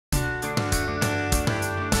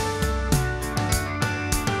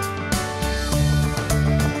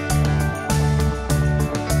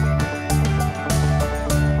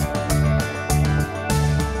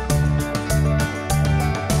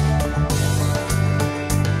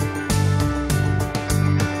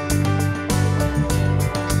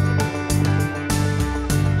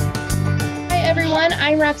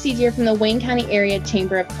I'm Roxie Deer from the Wayne County Area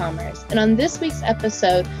Chamber of Commerce, and on this week's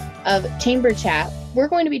episode of Chamber Chat, we're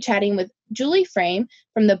going to be chatting with Julie Frame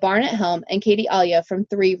from the Barn at Helm and Katie Alyea from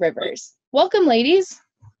Three Rivers. Welcome, ladies.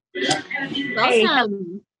 Hey,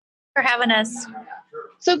 for having us.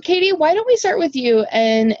 So, Katie, why don't we start with you?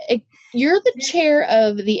 And you're the chair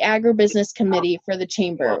of the Agribusiness Committee for the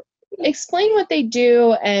Chamber. Explain what they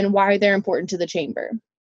do and why they're important to the Chamber.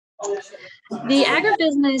 The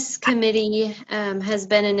Agribusiness Committee has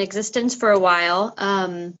been in existence for a while.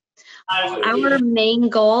 Our main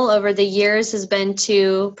goal over the years has been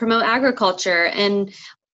to promote agriculture, and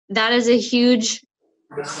that is a huge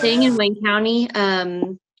thing in Wayne County.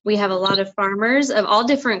 We have a lot of farmers of all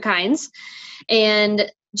different kinds,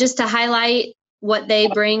 and just to highlight what they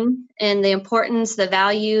bring and the importance, the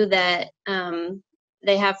value that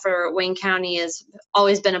they have for Wayne County has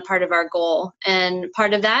always been a part of our goal. And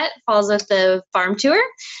part of that falls with the farm tour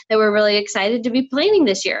that we're really excited to be planning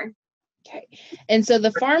this year. Okay. And so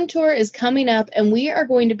the farm tour is coming up, and we are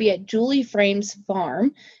going to be at Julie Frame's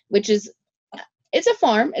farm, which is, it's a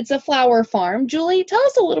farm. It's a flower farm. Julie, tell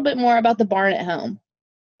us a little bit more about the Barn at Helm.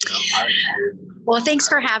 Well, thanks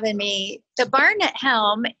for having me. The Barn at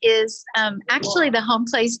Helm is actually the home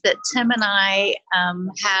place that Tim and I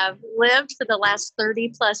have lived for the last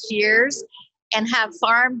 30 plus years and have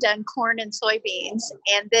farmed, done corn and soybeans.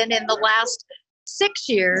 And then in the last 6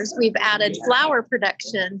 years, we've added flower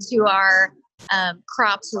production to our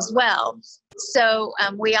crops as well. So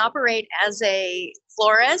we operate as a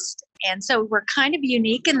florist. And so we're kind of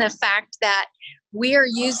unique in the fact that we are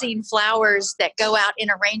using flowers that go out in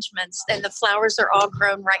arrangements, and the flowers are all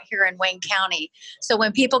grown right here in Wayne County. So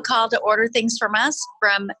when people call to order things from us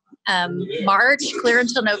from March clear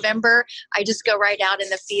until November, I just go right out in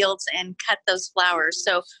the fields and cut those flowers.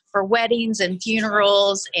 So for weddings and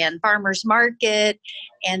funerals and farmers market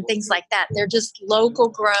and things like that, they're just local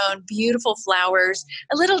grown, beautiful flowers,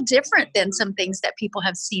 a little different than some things that people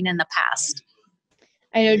have seen in the past.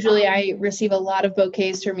 I know, Julie, I receive a lot of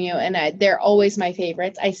bouquets from you, and they're always my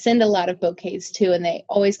favorites. I send a lot of bouquets, too, and they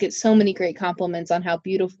always get so many great compliments on how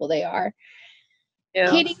beautiful they are.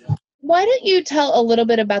 Yeah. Katie, why don't you tell a little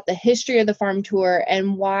bit about the history of the farm tour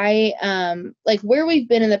and why, where we've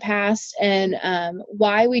been in the past and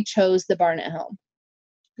why we chose the Barn at Helm?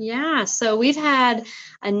 Yeah, so we've had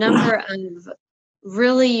a number of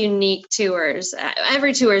really unique tours.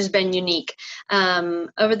 Every tour has been unique.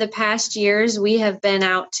 Over the past years, we have been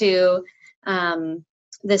out to the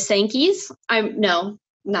Sankeys. No,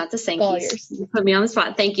 not the Sankeys. Colliers. You put me on the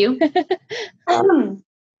spot. Thank you.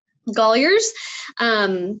 Colliers.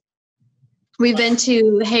 We've been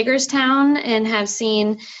to Hagerstown and have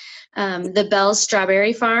seen the Bell's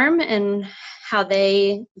Strawberry Farm and how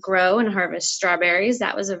they grow and harvest strawberries.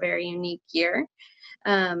 That was a very unique year.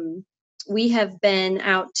 We have been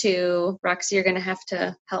out to, Roxie, you're going to have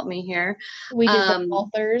to help me here. We did the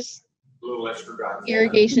Walthers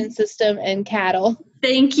irrigation system and cattle.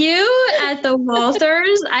 Thank you. At the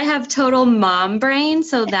Walthers, I have total mom brain,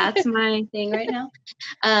 so that's my thing right now.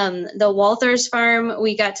 The Walthers farm,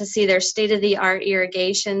 we got to see their state-of-the-art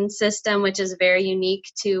irrigation system, which is very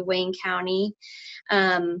unique to Wayne County.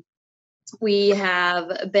 We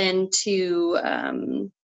have been to,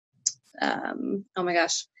 oh my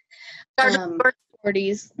gosh.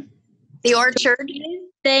 The orchard.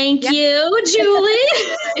 Thank you, Julie.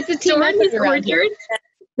 It's a team effort around here.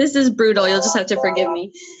 This is brutal. You'll just have to forgive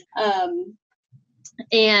me.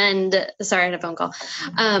 And sorry, I had a phone call.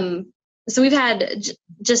 So we've had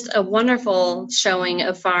just a wonderful showing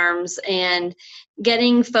of farms, and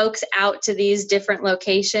getting folks out to these different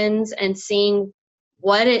locations and seeing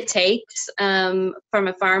what it takes from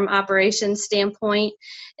a farm operations standpoint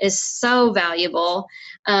is so valuable.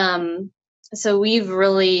 So we've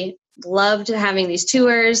really loved having these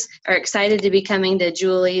tours, are excited to be coming to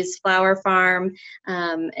Julie's flower farm,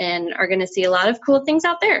 and are going to see a lot of cool things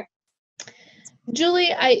out there.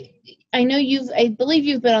 Julie, I know I believe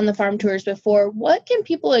you've been on the farm tours before. What can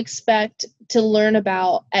people expect to learn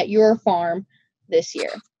about at your farm this year?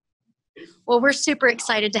 Well, we're super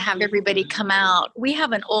excited to have everybody come out. We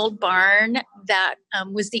have an old barn that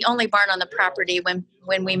was the only barn on the property when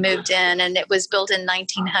we moved in, and it was built in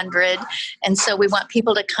 1900. And so we want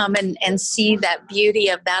people to come and see that beauty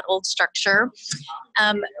of that old structure.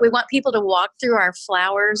 We want people to walk through our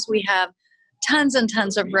flowers. We have tons and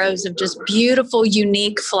tons of rows of just beautiful,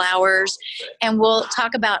 unique flowers, and we'll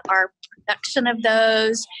talk about our production of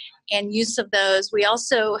those and use of those. We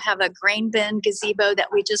also have a grain bin gazebo that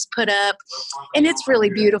we just put up, and it's really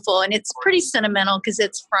beautiful, and it's pretty sentimental because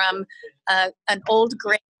it's from an old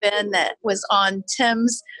grain bin that was on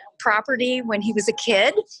Tim's property when he was a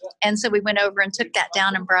kid. And so we went over and took that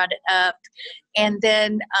down and brought it up. And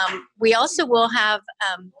then we also will have,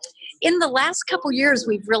 in the last couple years,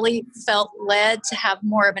 we've really felt led to have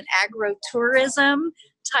more of an agro-tourism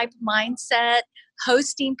type mindset,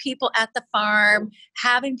 hosting people at the farm,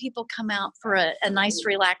 having people come out for a nice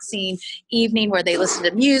relaxing evening where they listen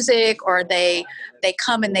to music or they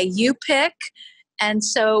come and they pick. And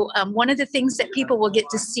so one of the things that people will get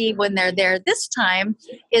to see when they're there this time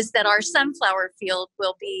is that our sunflower field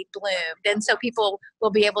will be bloomed. And so people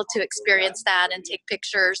will be able to experience that and take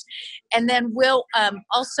pictures. And then we'll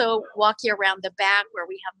also walk you around the back where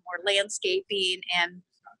we have more landscaping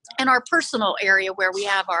and our personal area where we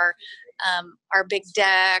have our big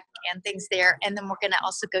deck and things there. And then we're going to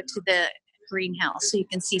also go to the greenhouse so you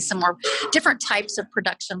can see some more different types of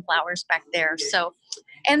production flowers back there. So,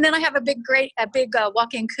 and then I have a big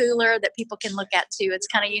walk-in cooler that people can look at too. It's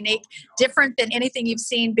kind of unique, different than anything you've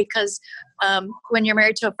seen because when you're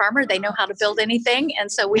married to a farmer, they know how to build anything.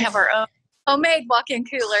 And so we have our own homemade walk-in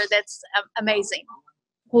cooler that's amazing.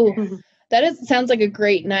 Ooh, sounds like a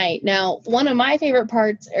great night. Now, one of my favorite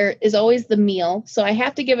parts is always the meal. So I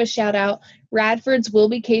have to give a shout out. Radford's will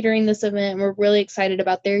be catering this event, and we're really excited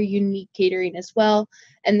about their unique catering as well.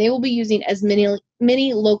 And they will be using as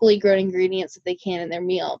many locally grown ingredients that they can in their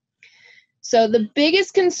meal. So the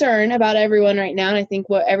biggest concern about everyone right now, and I think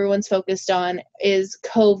what everyone's focused on, is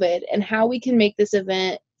COVID and how we can make this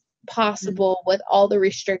event possible with all the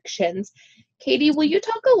restrictions. Katie, will you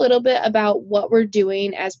talk a little bit about what we're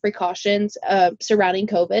doing as precautions surrounding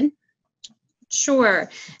COVID? Sure.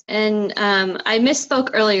 And I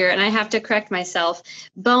misspoke earlier, and I have to correct myself.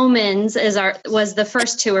 Bowman's was the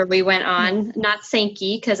first tour we went on, not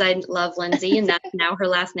Sankey, because I love Lindsay, and that's now her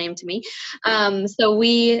last name to me. So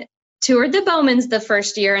we toured the Bowman's the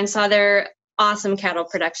first year and saw their awesome cattle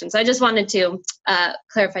production. So I just wanted to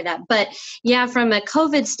clarify that. But yeah, from a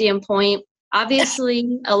COVID standpoint,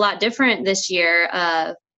 obviously a lot different this year,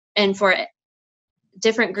 and for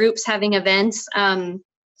different groups having events,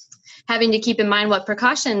 having to keep in mind what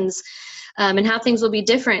precautions and how things will be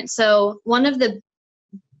different. So one of the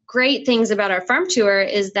great things about our farm tour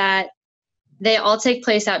is that they all take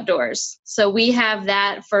place outdoors. So we have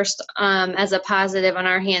that first as a positive on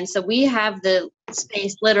our hands. So we have the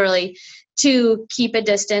space literally to keep a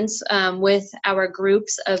distance with our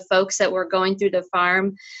groups of folks that we're going through the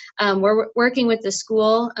farm. We're working with the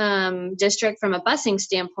school district from a busing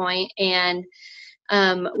standpoint, and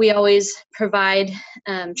we always provide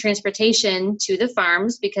transportation to the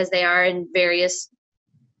farms because they are in various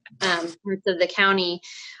parts of the county.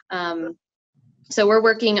 So we're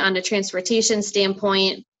working on a transportation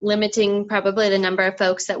standpoint, limiting probably the number of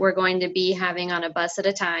folks that we're going to be having on a bus at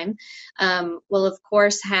a time. We'll, of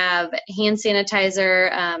course, have hand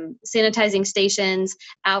sanitizer, sanitizing stations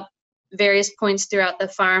out various points throughout the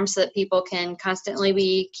farm so that people can constantly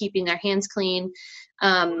be keeping their hands clean.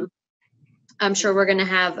 I'm sure we're going to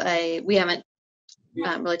have we haven't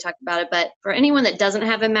really talked about it, but for anyone that doesn't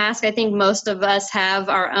have a mask, I think most of us have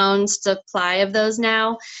our own supply of those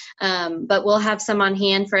now, but we'll have some on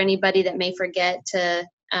hand for anybody that may forget to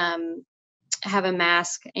have a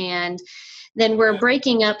mask. And then we're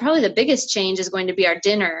breaking up, probably the biggest change is going to be our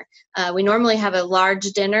dinner. We normally have a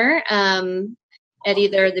large dinner at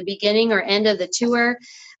either the beginning or end of the tour.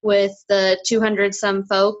 With the 200 some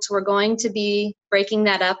folks, we're going to be breaking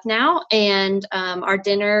that up now, and our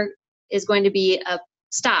dinner is going to be a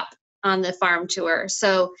stop on the farm tour.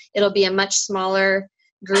 So it'll be a much smaller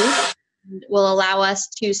group. Will allow us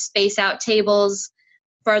to space out tables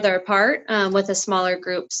farther apart with a smaller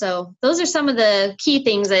group. So those are some of the key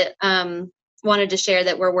things that wanted to share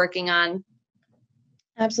that we're working on.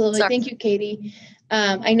 Absolutely. Sorry. Thank you, Katie.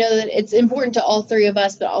 I know that it's important to all three of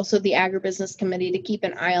us, but also the Agribusiness Committee to keep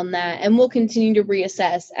an eye on that. And we'll continue to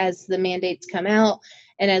reassess as the mandates come out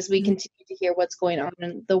and as we continue to hear what's going on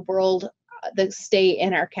in the world, the state,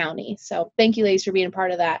 and our county. So thank you, ladies, for being a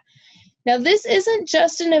part of that. Now, this isn't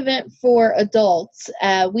just an event for adults.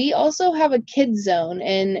 We also have a kids zone.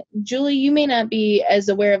 And Julie, you may not be as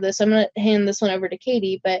aware of this. I'm going to hand this one over to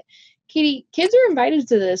Katie. But Katie, kids are invited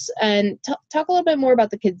to this. And talk a little bit more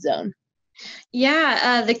about the kids zone.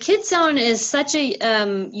 Yeah, the kids zone is such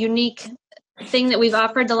a unique thing that we've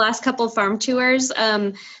offered the last couple of farm tours.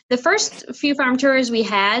 The first few farm tours we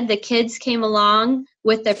had, the kids came along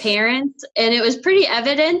with their parents, and it was pretty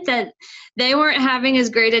evident that they weren't having as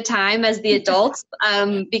great a time as the adults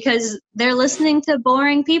because they're listening to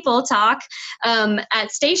boring people talk at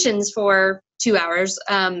stations for 2 hours.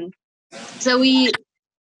 So we,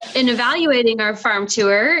 in evaluating our farm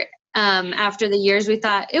tour, after the years, we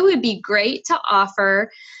thought it would be great to offer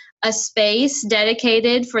a space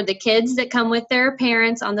dedicated for the kids that come with their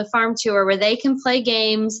parents on the farm tour where they can play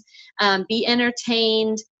games, be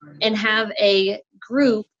entertained, and have a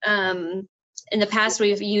group. In the past,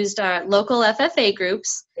 we've used local FFA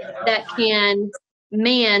groups that can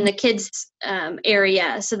man the kids'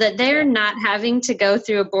 area so that they're not having to go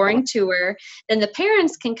through a boring tour. Then the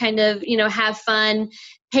parents can kind of, have fun,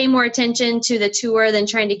 pay more attention to the tour than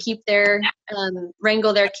trying to keep their,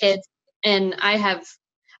 wrangle their kids. And I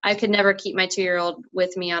could never keep my 2-year-old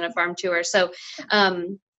with me on a farm tour. So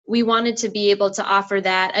we wanted to be able to offer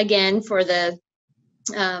that again for the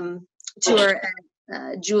tour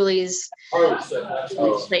at Julie's place.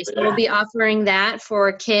 So we'll be offering that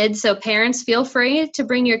for kids. So parents, feel free to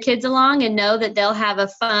bring your kids along and know that they'll have a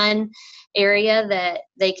fun area that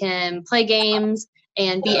they can play games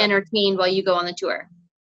and be entertained while you go on the tour.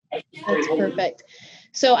 That's perfect.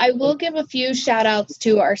 So I will give a few shout outs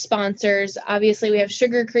to our sponsors. Obviously, we have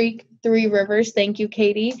Sugar Creek, Three Rivers. Thank you,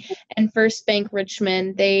 Katie. And First Bank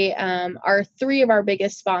Richmond. They are 3 of our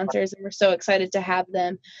biggest sponsors, and we're so excited to have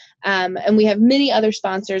them. And we have many other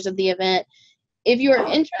sponsors of the event. If you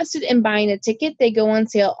are interested in buying a ticket, they go on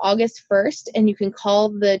sale August 1st, and you can call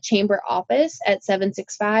the chamber office at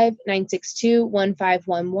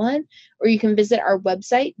 765-962-1511, or you can visit our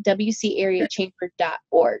website,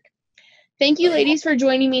 wcareachamber.org. Thank you, ladies, for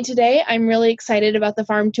joining me today. I'm really excited about the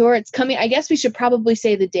farm tour. It's coming. I guess we should probably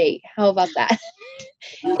say the date. How about that?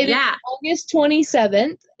 It is August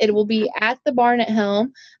 27th. It will be at the Barn at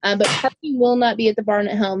Helm, but parking will not be at the Barn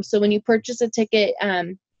at Helm. So when you purchase a ticket,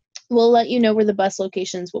 we'll let you know where the bus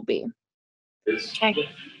locations will be. Okay.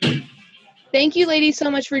 Thank you, ladies,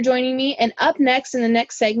 so much for joining me. And up next, in the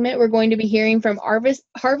next segment, we're going to be hearing from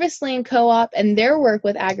Harvest Land Co-op and their work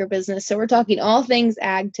with agribusiness. So we're talking all things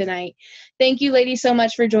ag tonight. Thank you, ladies, so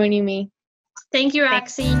much for joining me. Thank you,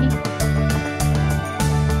 Roxie.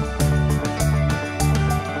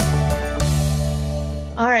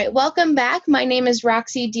 All right, welcome back. My name is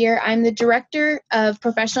Roxie Deer. I'm the Director of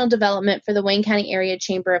Professional Development for the Wayne County Area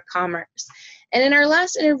Chamber of Commerce. And in our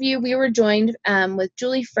last interview, we were joined with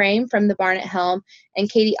Julie Frame from the Barn at Helm and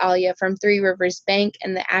Katie Alyea from Three Rivers Bank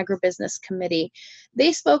and the Agribusiness Committee.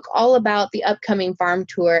 They spoke all about the upcoming farm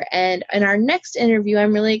tour. And in our next interview,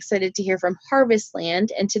 I'm really excited to hear from Harvest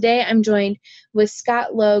Land. And today I'm joined with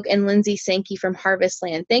Scott Logue and Lindsay Sankey from Harvest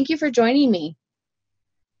Land. Thank you for joining me.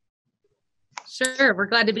 Sure, we're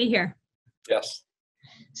glad to be here. Yes.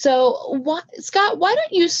 So, Scott, why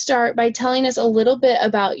don't you start by telling us a little bit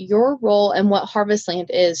about your role and what Harvest Land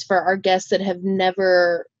is for our guests that have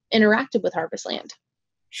never interacted with Harvest Land?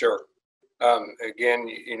 Sure. Again,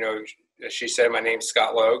 as she said, my name's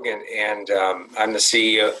Scott Logue, and I'm the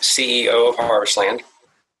CEO of Harvest Land.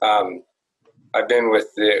 I've been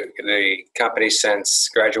with the company since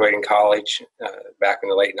graduating college back in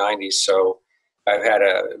the late 90s, so I've had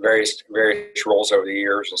various roles over the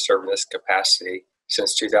years and served in this capacity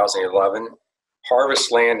since 2011.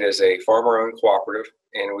 Harvest Land is a farmer-owned cooperative,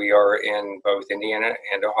 and we are in both Indiana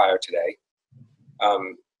and Ohio today.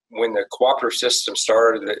 When the cooperative system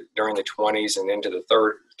started during the 20s and into the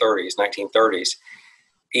 1930s,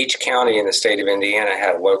 each county in the state of Indiana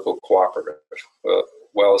had a local cooperative.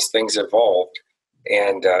 Well, as things evolved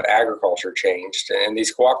and agriculture changed, and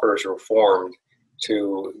these cooperatives were formed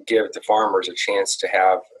to give the farmers a chance to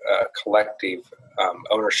have collective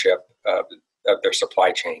ownership of their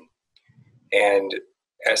supply chain. And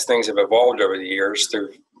as things have evolved over the years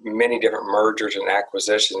through many different mergers and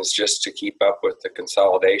acquisitions just to keep up with the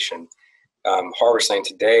consolidation, Harvest Land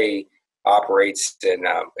today operates in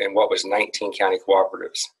what was 19 county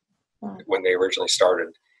cooperatives when they originally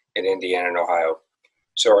started in Indiana and Ohio.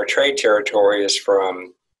 So our trade territory is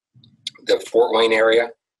from the Fort Wayne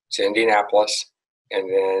area to Indianapolis, and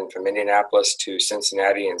then from Indianapolis to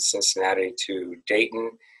Cincinnati, and Cincinnati to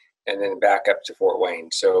Dayton, and then back up to Fort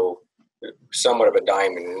Wayne. So somewhat of a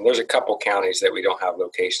diamond. And there's a couple counties that we don't have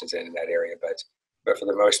locations in that area, but for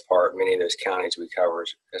the most part, many of those counties we cover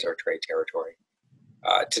as our trade territory.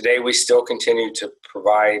 Today, we still continue to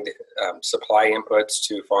provide supply inputs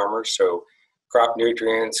to farmers, so crop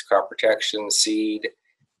nutrients, crop protection, seed.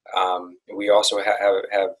 We also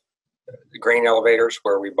have grain elevators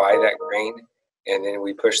where we buy that grain, and then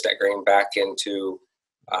we push that grain back into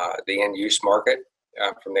the end-use market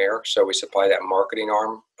from there. So we supply that marketing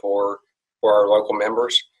arm for our local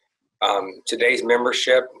members. Today's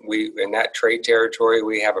membership, in that trade territory,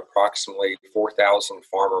 we have approximately 4,000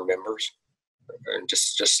 farmer members, and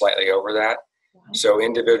just slightly over that. Wow. So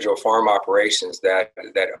individual farm operations that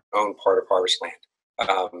own part of Harvest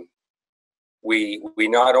Land. We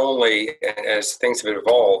not only, as things have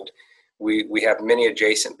evolved, we have many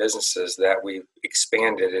adjacent businesses that we've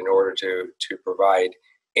expanded in order to provide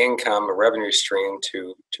income, a revenue stream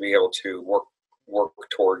to be able to work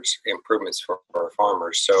towards improvements for our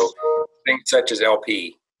farmers. So things such as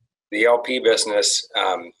LP. The LP business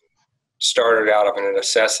started out of a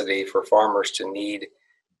necessity for farmers to need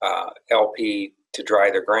LP to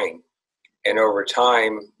dry their grain. And over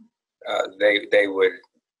time, they would,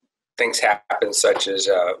 things happen such as,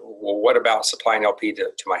 well, what about supplying LP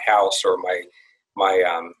to my house or my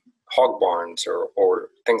hog barns or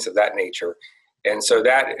things of that nature? And so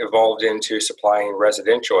that evolved into supplying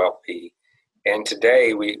residential LP. And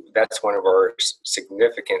today, that's one of our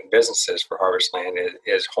significant businesses for Harvestland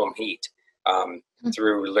is home heat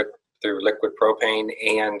through liquid propane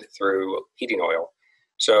and through heating oil.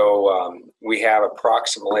 So we have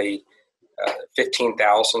approximately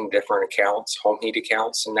 15,000 different accounts, home heat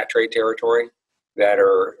accounts in that trade territory that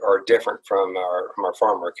are different from our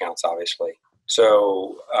farmer accounts, obviously.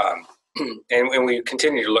 So, and we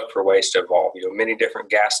continue to look for ways to evolve. Many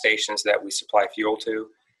different gas stations that we supply fuel to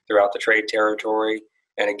throughout the trade territory.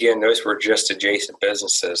 And again, those were just adjacent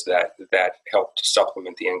businesses that helped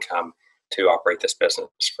supplement the income to operate this business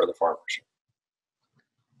for the farmers.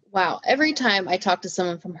 Wow. Every time I talk to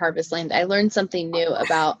someone from Harvestland, I learn something new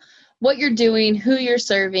about what you're doing, who you're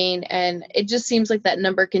serving, and it just seems like that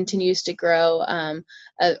number continues to grow,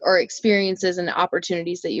 or experiences and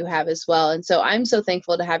opportunities that you have as well. And so I'm so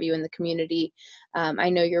thankful to have you in the community. I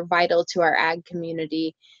know you're vital to our ag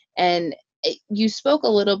community, and you spoke a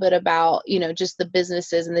little bit about, just the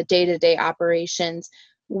businesses and the day-to-day operations.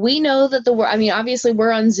 We know that obviously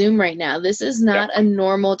we're on Zoom right now. This is not a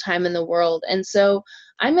normal time in the world. And so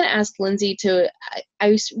I'm going to ask Lindsay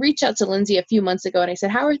I reached out to Lindsay a few months ago and I said,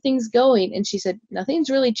 how are things going? And she said, nothing's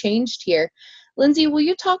really changed here. Lindsay, will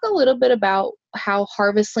you talk a little bit about how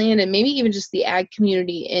Harvestland and maybe even just the ag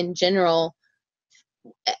community in general,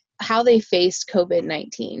 how they faced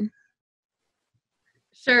COVID-19?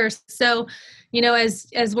 Sure. So,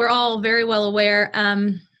 as we're all very well aware,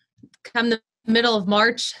 come the middle of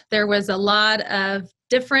March, there was a lot of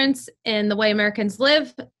difference in the way Americans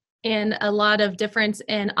live and a lot of difference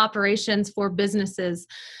in operations for businesses.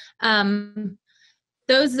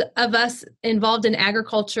 Those of us involved in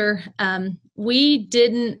agriculture, we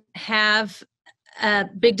didn't have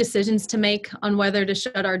big decisions to make on whether to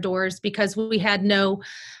shut our doors because we had no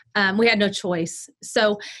choice.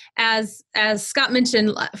 So as Scott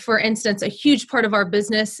mentioned, for instance, a huge part of our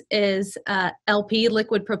business is LP,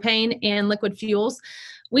 liquid propane, and liquid fuels.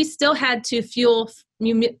 We still had to fuel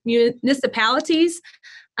municipalities.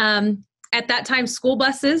 At that time, school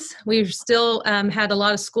buses. We still had a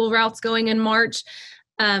lot of school routes going in March.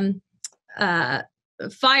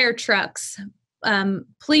 Fire trucks,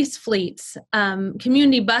 police fleets,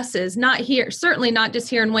 community buses, certainly not just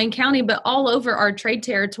here in Wayne County, but all over our trade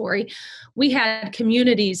territory. We had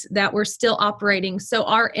communities that were still operating. So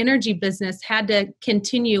our energy business had to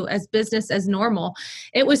continue as business as normal.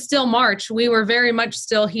 It was still March. We were very much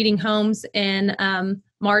still heating homes in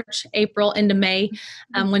March, April, into May,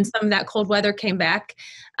 when some of that cold weather came back.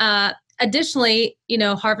 Additionally,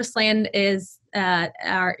 Harvestland is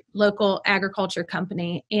our local agriculture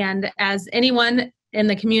company. And as anyone in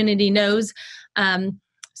the community knows,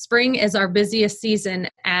 spring is our busiest season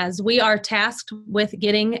as we are tasked with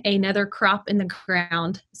getting another crop in the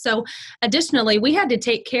ground. So additionally, we had to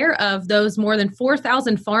take care of those more than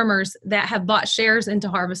 4,000 farmers that have bought shares into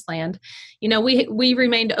Harvestland. We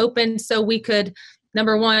remained open so we could,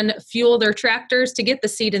 number one, fuel their tractors to get the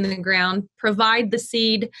seed in the ground, provide the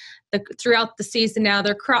seed throughout the season now,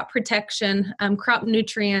 their crop protection, crop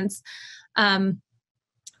nutrients.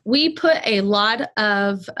 We put a lot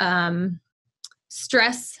of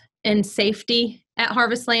stress and safety at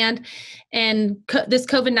Harvestland, and this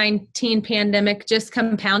COVID-19 pandemic just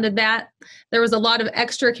compounded that. There was a lot of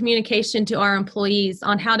extra communication to our employees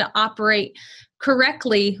on how to operate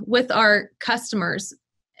correctly with our customers.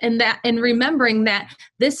 And remembering that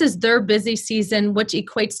this is their busy season, which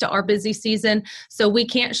equates to our busy season. So we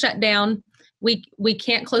can't shut down. We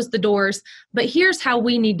can't close the doors, but here's how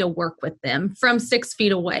we need to work with them from 6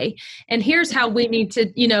 feet away. And here's how we need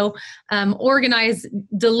to, organize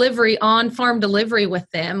delivery, on-farm delivery with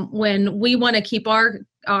them when we want to keep our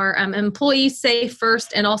employees safe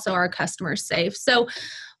first and also our customers safe. So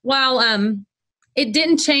while it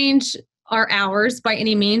didn't change our hours by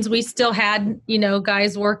any means, we still had,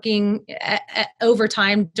 guys working at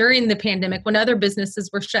overtime during the pandemic when other businesses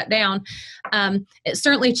were shut down. It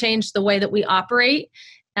certainly changed the way that we operate.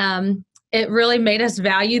 It really made us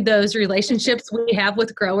value those relationships we have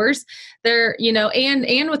with growers there,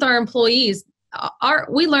 and with our employees.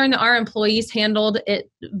 we learned that our employees handled it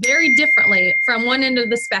very differently from one end of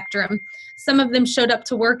the spectrum. Some of them showed up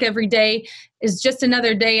to work every day is just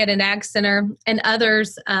another day at an ag center, and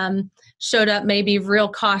others showed up maybe real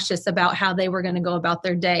cautious about how they were going to go about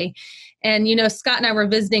their day. And, Scott and I were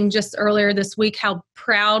visiting just earlier this week how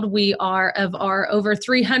proud we are of our over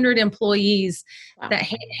 300 employees that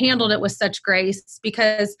handled it with such grace,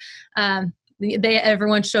 because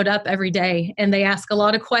everyone showed up every day and they ask a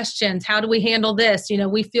lot of questions. How do we handle this?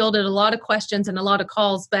 We fielded a lot of questions and a lot of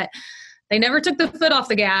calls, but they never took the foot off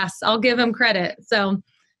the gas. I'll give them credit. So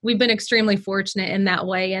we've been extremely fortunate in that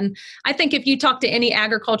way. And I think if you talk to any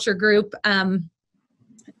agriculture group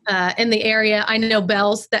in the area, I know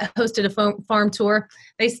Bell's that hosted a farm tour.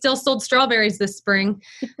 They still sold strawberries this spring.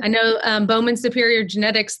 I know Bowman Superior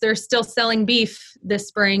Genetics, they're still selling beef this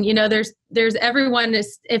spring. There's everyone.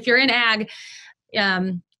 If you're in ag,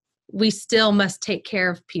 we still must take care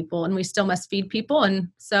of people and we still must feed people. And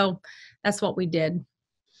so that's what we did.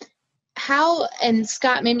 How, and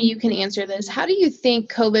Scott, maybe you can answer this. How do you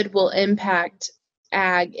think COVID will impact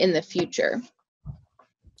ag in the future?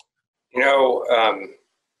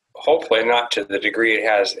 Hopefully not to the degree it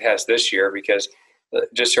has this year, because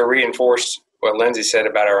just to reinforce what Lindsay said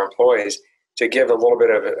about our employees, to give a little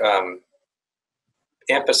bit of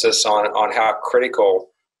emphasis on how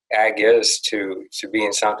critical ag is to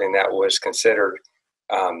being something that was considered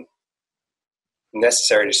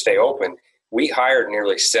necessary to stay open. We hired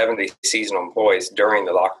nearly 70 seasonal employees during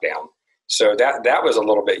the lockdown. So that was a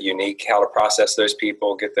little bit unique, how to process those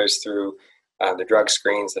people, get those through the drug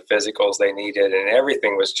screens, the physicals they needed, and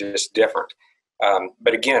everything was just different.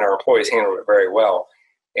 But again, our employees handled it very well.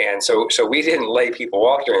 And so we didn't lay people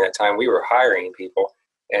off during that time. We were hiring people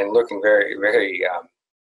and looking very, very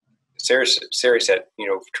serious at,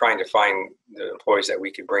 trying to find the employees that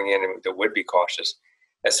we could bring in and that would be cautious.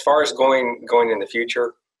 As far as going in the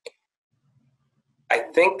future, I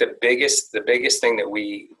think the biggest thing that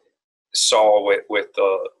we saw with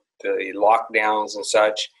the lockdowns and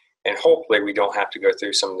such, and hopefully we don't have to go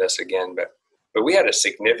through some of this again, but we had a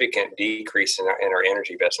significant decrease in our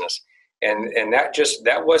energy business, and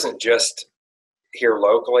that wasn't just here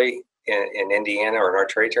locally in Indiana or in our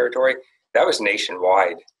trade territory. That was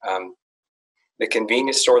nationwide. The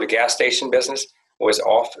convenience store, the gas station business was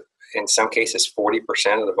off in some cases 40%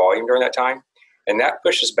 of the volume during that time, and that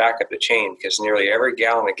pushes back up the chain, because nearly every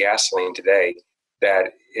gallon of gasoline today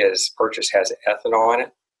that is purchased has ethanol in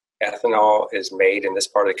it. Ethanol is made in this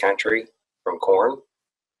part of the country from corn.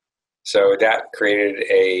 So that created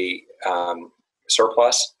a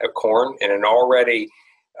surplus of corn in an already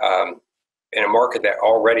in a market that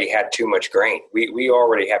already had too much grain. We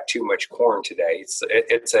already have too much corn today.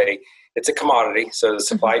 It's a commodity, so the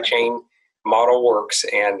supply chain model works,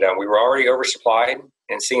 and we were already oversupplied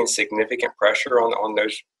and seeing significant pressure on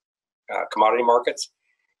those commodity markets.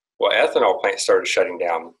 Well, ethanol plants started shutting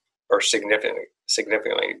down, or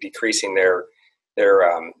significantly decreasing their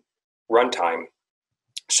runtime.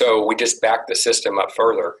 So we just backed the system up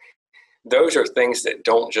further. Those are things that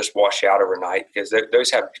don't just wash out overnight, because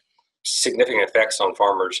those have significant effects on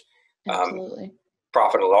farmers'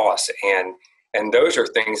 profit and loss. And those are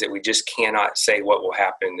things that we just cannot say what will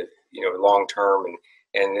happen, long term,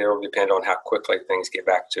 and it'll depend on how quickly things get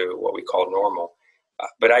back to what we call normal.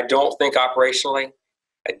 But I don't think operationally,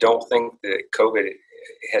 I don't think that COVID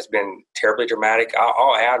has been terribly dramatic.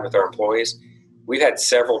 I'll add with our employees, we've had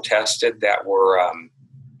several tested that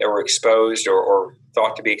were exposed or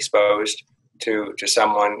thought to be exposed to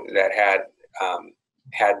someone that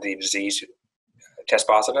had the disease test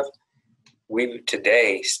positive. We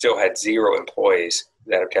today still had 0 employees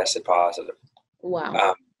that have tested positive.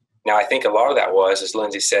 Wow. Now, I think a lot of that was, as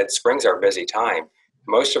Lindsay said, spring's our busy time.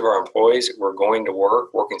 Most of our employees were going to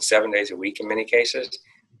work, working 7 days a week in many cases,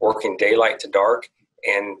 working daylight to dark,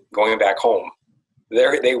 and going back home.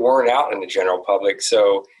 They weren't out in the general public,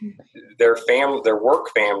 so their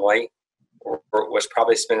work family was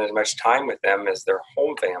probably spending as much time with them as their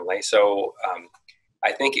home family. So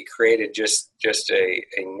I think it created just a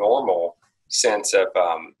normal sense of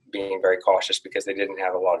being very cautious, because they didn't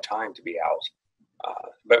have a lot of time to be out.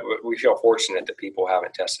 But we feel fortunate that people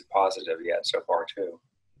haven't tested positive yet so far too.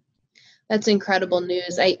 That's incredible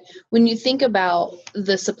news. When you think about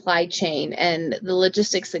the supply chain and the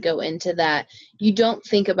logistics that go into that, you don't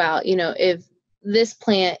think about, if this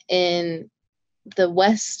plant in the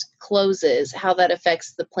West closes, how that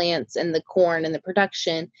affects the plants and the corn and the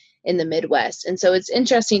production in the Midwest. And so it's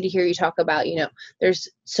interesting to hear you talk about, there's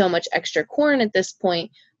so much extra corn at this point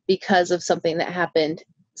because of something that happened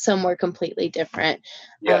somewhere completely different.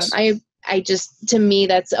 Yes. I to me,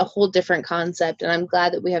 that's a whole different concept. And I'm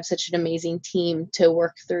glad that we have such an amazing team to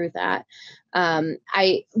work through that.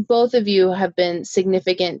 Both of you have been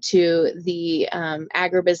significant to the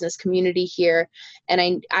agribusiness community here,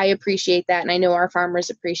 and I appreciate that, and I know our farmers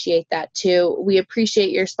appreciate that too. We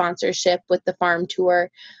appreciate your sponsorship with the farm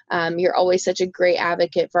tour. You're always such a great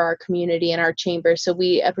advocate for our community and our chamber, so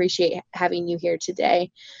we appreciate having you here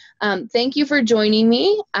today. Thank you for joining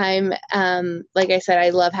me. Like I said, I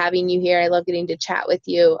love having you here. I love getting to chat with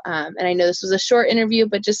you. And I know this was a short interview,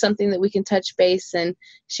 but just something that we can touch base and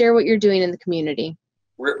share what you're doing in the community.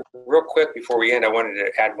 Real quick before we end, I wanted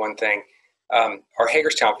to add one thing. Our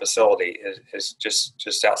Hagerstown facility is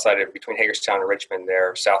just outside of between Hagerstown and Richmond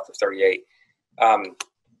there, south of 38.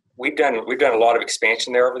 We've done a lot of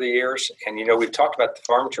expansion there over the years. And, we've talked about the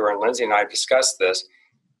farm tour, and Lindsay and I have discussed this.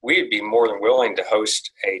 We'd be more than willing to host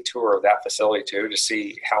a tour of that facility too, to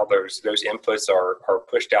see how those inputs are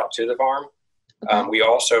pushed out to the farm. Okay. We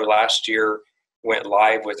also last year went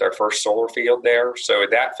live with our first solar field there. So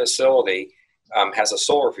that facility has a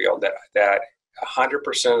solar field that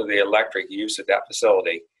 100% of the electric used at that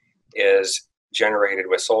facility is generated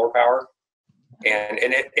with solar power. And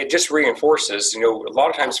it just reinforces, a lot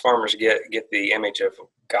of times farmers get the image of,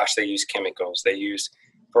 gosh, they use chemicals, they use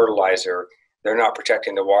fertilizer, they're not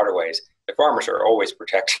protecting the waterways. The farmers are always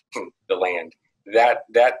protecting the land. That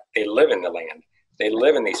they live in the land. They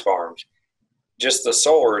live in these farms. Just the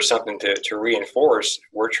solar is something to reinforce.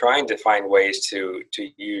 We're trying to find ways to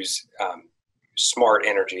use smart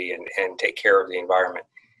energy and take care of the environment.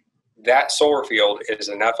 That solar field is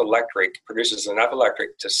produces enough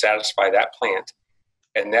electric to satisfy that plant,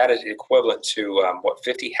 and that is equivalent to what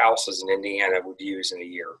 50 houses in Indiana would use in a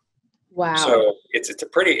year. Wow! So it's a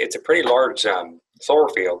pretty large solar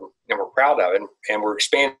field, and we're proud of it, and we're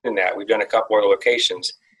expanding that. We've done a couple other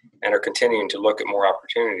locations, and are continuing to look at more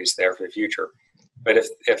opportunities there for the future. But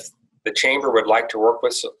if the chamber would like to work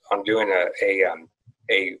with us on doing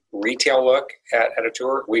a retail look at a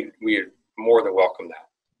tour, we'd more than welcome that.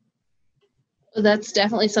 Well, that's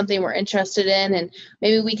definitely something we're interested in, and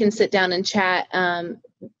maybe we can sit down and chat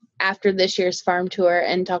after this year's farm tour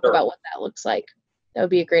and talk about what that looks like. That would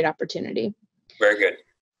be a great opportunity. Very good.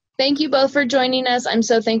 Thank you both for joining us. I'm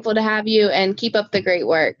so thankful to have you, and keep up the great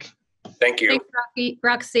work. Thank you. Thanks,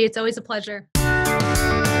 Roxie. It's always a pleasure.